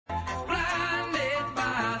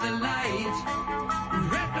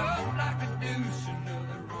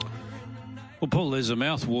Well, Paul, there's a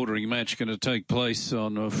mouth-watering match going to take place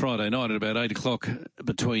on Friday night at about 8 o'clock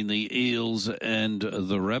between the Eels and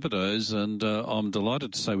the Rabbitohs, and I'm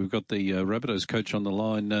delighted to say we've got the Rabbitohs coach on the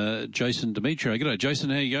line, Jason Demetriou. G'day,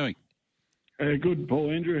 Jason. How are you going? Good,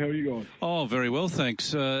 Paul. Andrew, how are you guys? Oh, very well,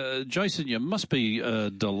 thanks. Jason, you must be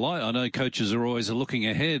delighted. I know coaches are always looking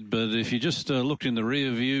ahead, but if you just looked in the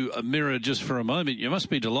rear view mirror just for a moment, you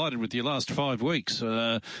must be delighted with your last 5 weeks.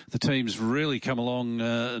 The team's really come along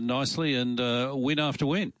nicely and win after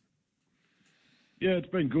win. Yeah, it's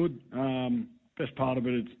been good. Best part of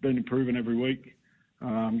it's been improving every week.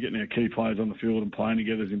 Getting our key players on the field and playing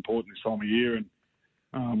together is important this time of year,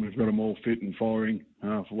 and we've got them all fit and firing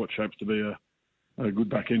for what shapes to be a good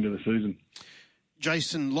back end of the season.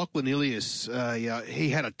 Jason, Lachlan Ilias, he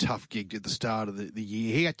had a tough gig at the start of the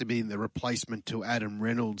year. He had to be in the replacement to Adam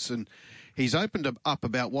Reynolds, and he's opened up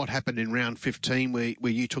about what happened in round 15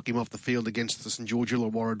 where you took him off the field against the St George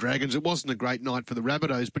Illawarra Dragons. It wasn't a great night for the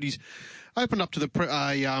Rabbitohs, but he's opened up to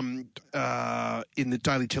in the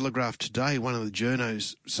Daily Telegraph today, one of the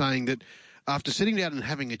journos, saying that after sitting down and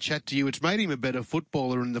having a chat to you, it's made him a better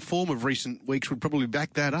footballer, and the form of recent weeks would probably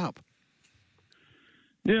back that up.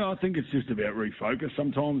 Yeah, I think it's just about refocus.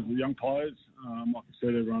 Sometimes the young players, like I said,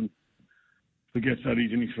 everyone forgets that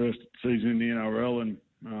he's in his first season in the NRL, and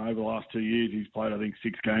over the last 2 years he's played, I think,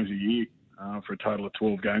 6 games a year for a total of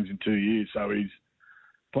 12 games in 2 years. So he's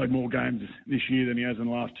played more games this year than he has in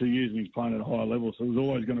the last 2 years, and he's playing at a higher level. So there's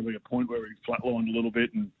always going to be a point where he's flatlined a little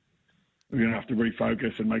bit, and we're going to have to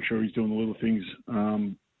refocus and make sure he's doing the little things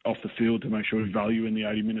off the field to make sure he's value in the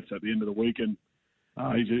 80 minutes at the end of the week. And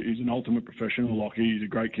he's an ultimate professional. Like, he's a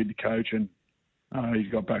great kid to coach, and he's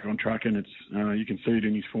got back on track, and it's you can see it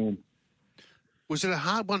in his form. Was it a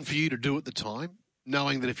hard one for you to do at the time,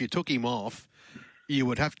 knowing that if you took him off, you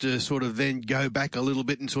would have to sort of then go back a little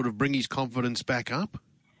bit and sort of bring his confidence back up?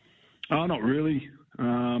 Not really.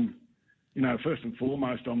 First and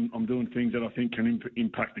foremost, I'm doing things that I think can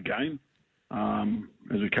impact the game.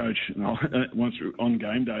 As a coach, once on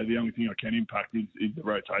game day, the only thing I can impact is the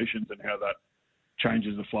rotations and how that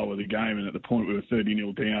changes the flow of the game. And at the point we were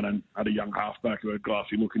 30-0 down and had a young halfback who had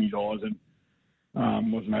glassy look in his eyes and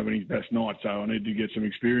wasn't having his best night. So I needed to get some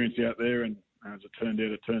experience out there, and as it turned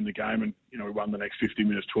out, it turned the game, and we won the next 50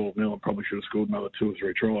 minutes 12-0. I probably should have scored another 2 or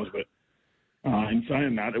 3 tries, but in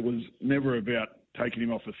saying that, it was never about taking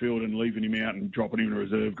him off the field and leaving him out and dropping him in a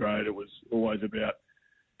reserve grade. It was always about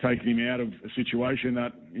taking him out of a situation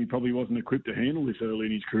that he probably wasn't equipped to handle this early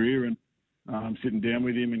in his career, and sitting down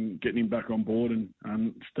with him and getting him back on board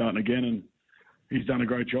and starting again. And he's done a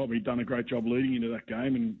great job. He'd done a great job leading into that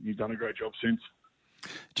game, and he's done a great job since.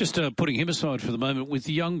 Just putting him aside for the moment, with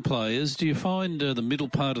young players, do you find the middle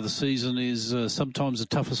part of the season is sometimes the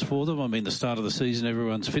toughest for them? I mean, the start of the season,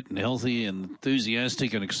 everyone's fit and healthy and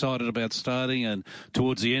enthusiastic and excited about starting, and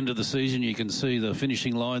towards the end of the season, you can see the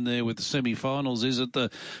finishing line there with the semi-finals. Is it the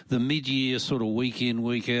mid-year sort of week in,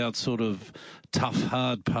 week out sort of tough,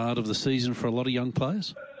 hard part of the season for a lot of young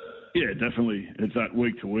players? Yeah, definitely. It's that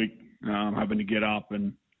week to week, having to get up,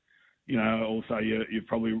 and also you've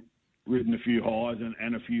probably ridden a few highs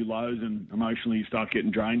and a few lows, and emotionally you start getting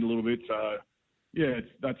drained a little bit. So, yeah,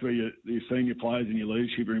 that's where your senior players and your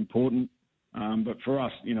leadership are important. But for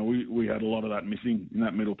us, we had a lot of that missing in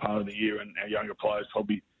that middle part of the year, and our younger players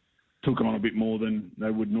probably took on a bit more than they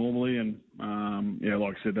would normally. And,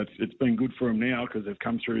 like I said, it's been good for them now because they've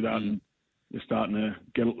come through that and they're starting to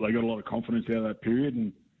they got a lot of confidence out of that period.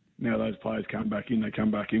 And now those players come back in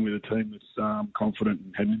with a team that's confident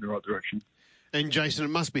and heading in the right direction. And, Jason, it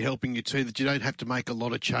must be helping you too that you don't have to make a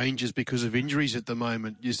lot of changes because of injuries at the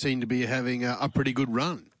moment. You seem to be having a pretty good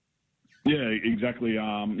run. Yeah, exactly.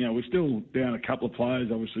 We're still down a couple of players.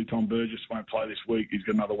 Obviously, Tom Burgess won't play this week. He's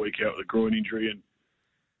got another week out with a groin injury, and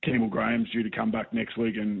Campbell Graham's due to come back next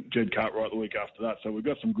week, and Jed Cartwright the week after that. So we've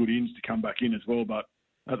got some good ins to come back in as well. But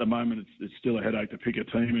at the moment, it's still a headache to pick a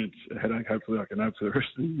team, and it's a headache hopefully I can have for the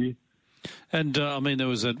rest of the year. And, there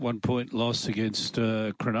was at one point loss against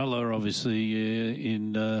Cronulla, obviously,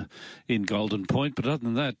 in Golden Point. But other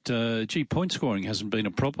than that, point scoring hasn't been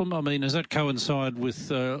a problem. I mean, does that coincide with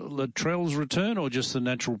Latrell's return or just the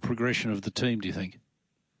natural progression of the team, do you think?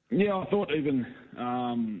 Yeah, I thought even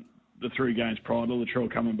the 3 games prior to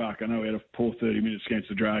Latrell coming back, I know we had a poor 30 minutes against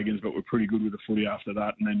the Dragons, but we're pretty good with the footy after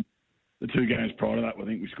that. And then the 2 games prior to that, I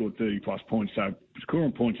think we scored 30-plus points. So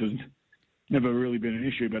scoring points isn't never really been an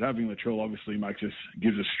issue, but having Latrell obviously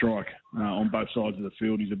gives us strike on both sides of the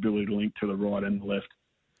field. His ability to link to the right and the left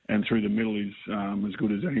and through the middle is as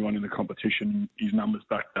good as anyone in the competition. His numbers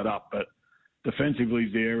back that up. But defensively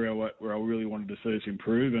is the area where I really wanted to see us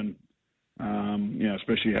improve, and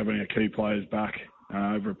especially having our key players back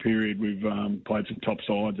over a period. We've played some top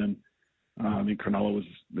sides, and I think Cronulla was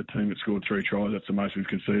the team that scored 3 tries. That's the most we've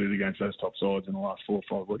conceded against those top sides in the last 4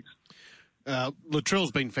 or 5 weeks.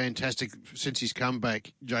 Latrell's been fantastic since he's come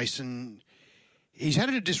back, Jason. He's had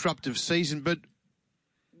a disruptive season, but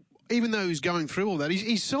even though he's going through all that,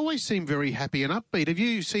 he's always seemed very happy and upbeat. Have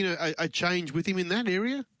you seen a change with him in that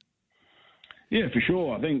area? Yeah, for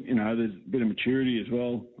sure. I think, there's a bit of maturity as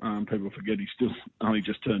well. People forget he's still only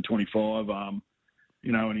just turned 25, and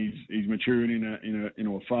he's maturing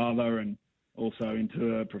into a father and also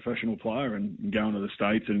into a professional player and going to the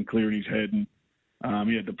States and clearing his head. And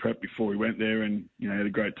he had the prep before he went there and, had a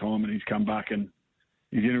great time, and he's come back and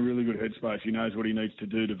he's in a really good headspace. He knows what he needs to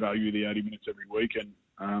do to value the 80 minutes every week,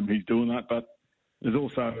 and he's doing that. But there's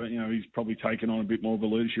also, he's probably taken on a bit more of a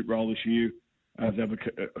leadership role this year, as have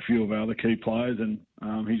a few of our other key players, and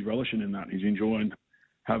he's relishing in that. He's enjoying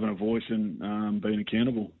having a voice and being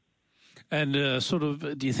accountable. And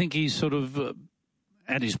do you think he's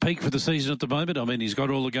at his peak for the season at the moment? I mean, he's got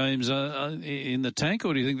all the games in the tank,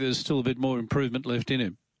 or do you think there's still a bit more improvement left in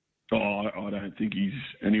him? Oh, I don't think he's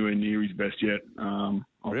anywhere near his best yet. I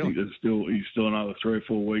think he's still another 3 or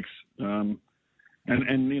 4 weeks. And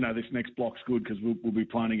this next block's good because we'll be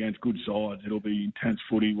playing against good sides. It'll be intense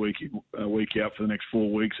footy week out for the next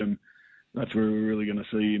 4 weeks, and that's where we're really going to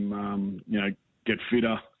see him, get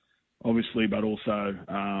fitter, obviously, but also,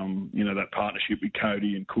 that partnership with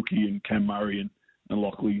Cody and Cookie and Cam Murray and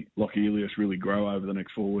Lockie Ilias really grow over the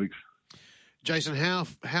next 4 weeks. Jason,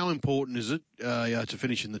 how important is it to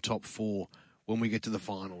finish in the top 4 when we get to the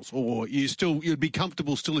finals, or you'd be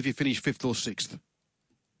comfortable still if you finish 5th or 6th?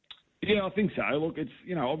 Yeah, I think so. Look, it's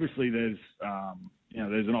obviously there's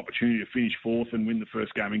an opportunity to finish 4th and win the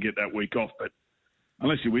first game and get that week off, but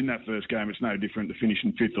unless you win that first game, it's no different to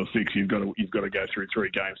finishing 5th or 6th. You've got to go through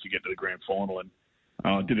 3 games to get to the grand final, and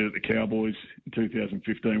I did it at the Cowboys in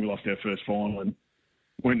 2015. We lost our first final and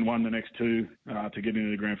went and won the next 2 to get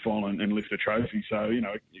into the grand final and lift a trophy. So,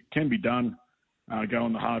 it can be done,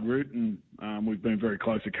 going the hard route, and we've been very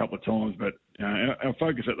close a couple of times. But our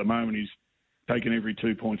focus at the moment is taking every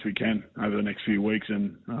 2 points we can over the next few weeks.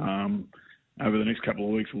 And over the next couple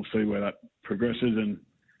of weeks, we'll see where that progresses. And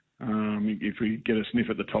if we get a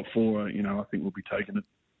sniff at the top 4, I think we'll be taking it.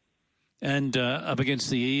 And up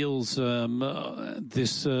against the Eels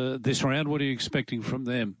this round, what are you expecting from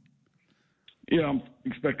them? Yeah, I'm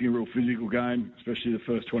expecting a real physical game, especially the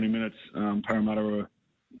first 20 minutes. Parramatta are a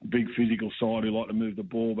big physical side who like to move the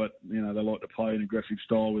ball, but, they like to play an aggressive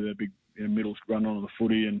style with their big middles run onto the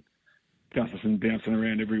footy, and Gustafson bouncing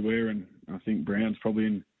around everywhere. And I think Brown's probably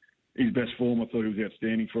in his best form. I thought he was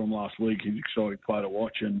outstanding for him last week. He's an exciting player to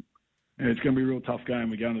watch, and it's going to be a real tough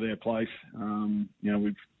game. We're going to their place.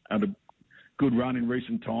 We've had a good run in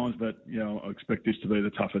recent times, but, I expect this to be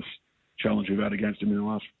the toughest challenge we've had against him in the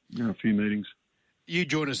last few meetings. You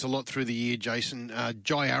joined us a lot through the year, Jason.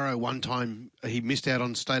 Jai Arrow, one time, he missed out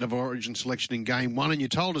on State of Origin selection in Game 1, and you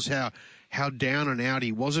told us how down and out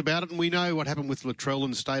he was about it, and we know what happened with Latrell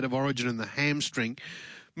and State of Origin and the hamstring.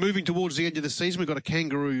 Moving towards the end of the season, we've got a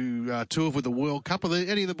kangaroo tour with the World Cup. Are there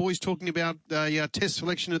any of the boys talking about test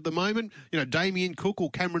selection at the moment? Damien Cook or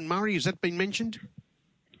Cameron Murray, has that been mentioned?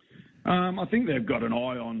 I think they've got an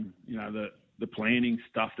eye on, the planning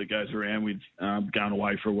stuff that goes around with going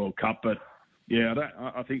away for a World Cup, but yeah,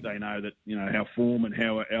 I think they know that, our form and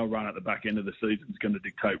how our run at the back end of the season is going to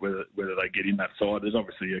dictate whether they get in that side. There's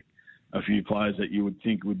obviously a few players that you would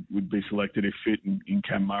think would be selected if fit in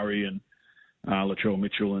Cam Murray and Latrell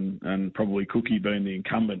Mitchell and probably Cookie being the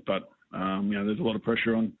incumbent. But, there's a lot of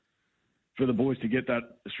pressure on for the boys to get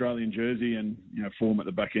that Australian jersey, and, form at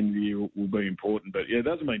the back end of the year will be important. But, yeah,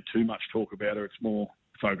 there hasn't been too much talk about it. It's more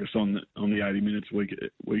focused on the 80 minutes week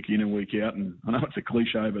in and week out. And I know it's a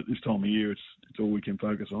cliche, but this time of year, it's all we can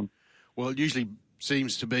focus on. Well, it usually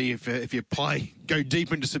seems to be if you go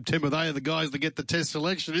deep into September, they are the guys that get the test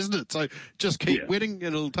selection, isn't it? So just keep winning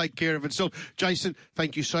and it'll take care of itself. Jason,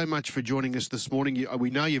 thank you so much for joining us this morning.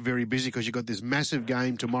 We know you're very busy because you've got this massive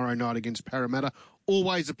game tomorrow night against Parramatta.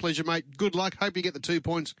 Always a pleasure, mate. Good luck. Hope you get the 2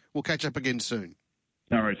 points. We'll catch up again soon.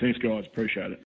 All right. Thanks, guys. Appreciate it.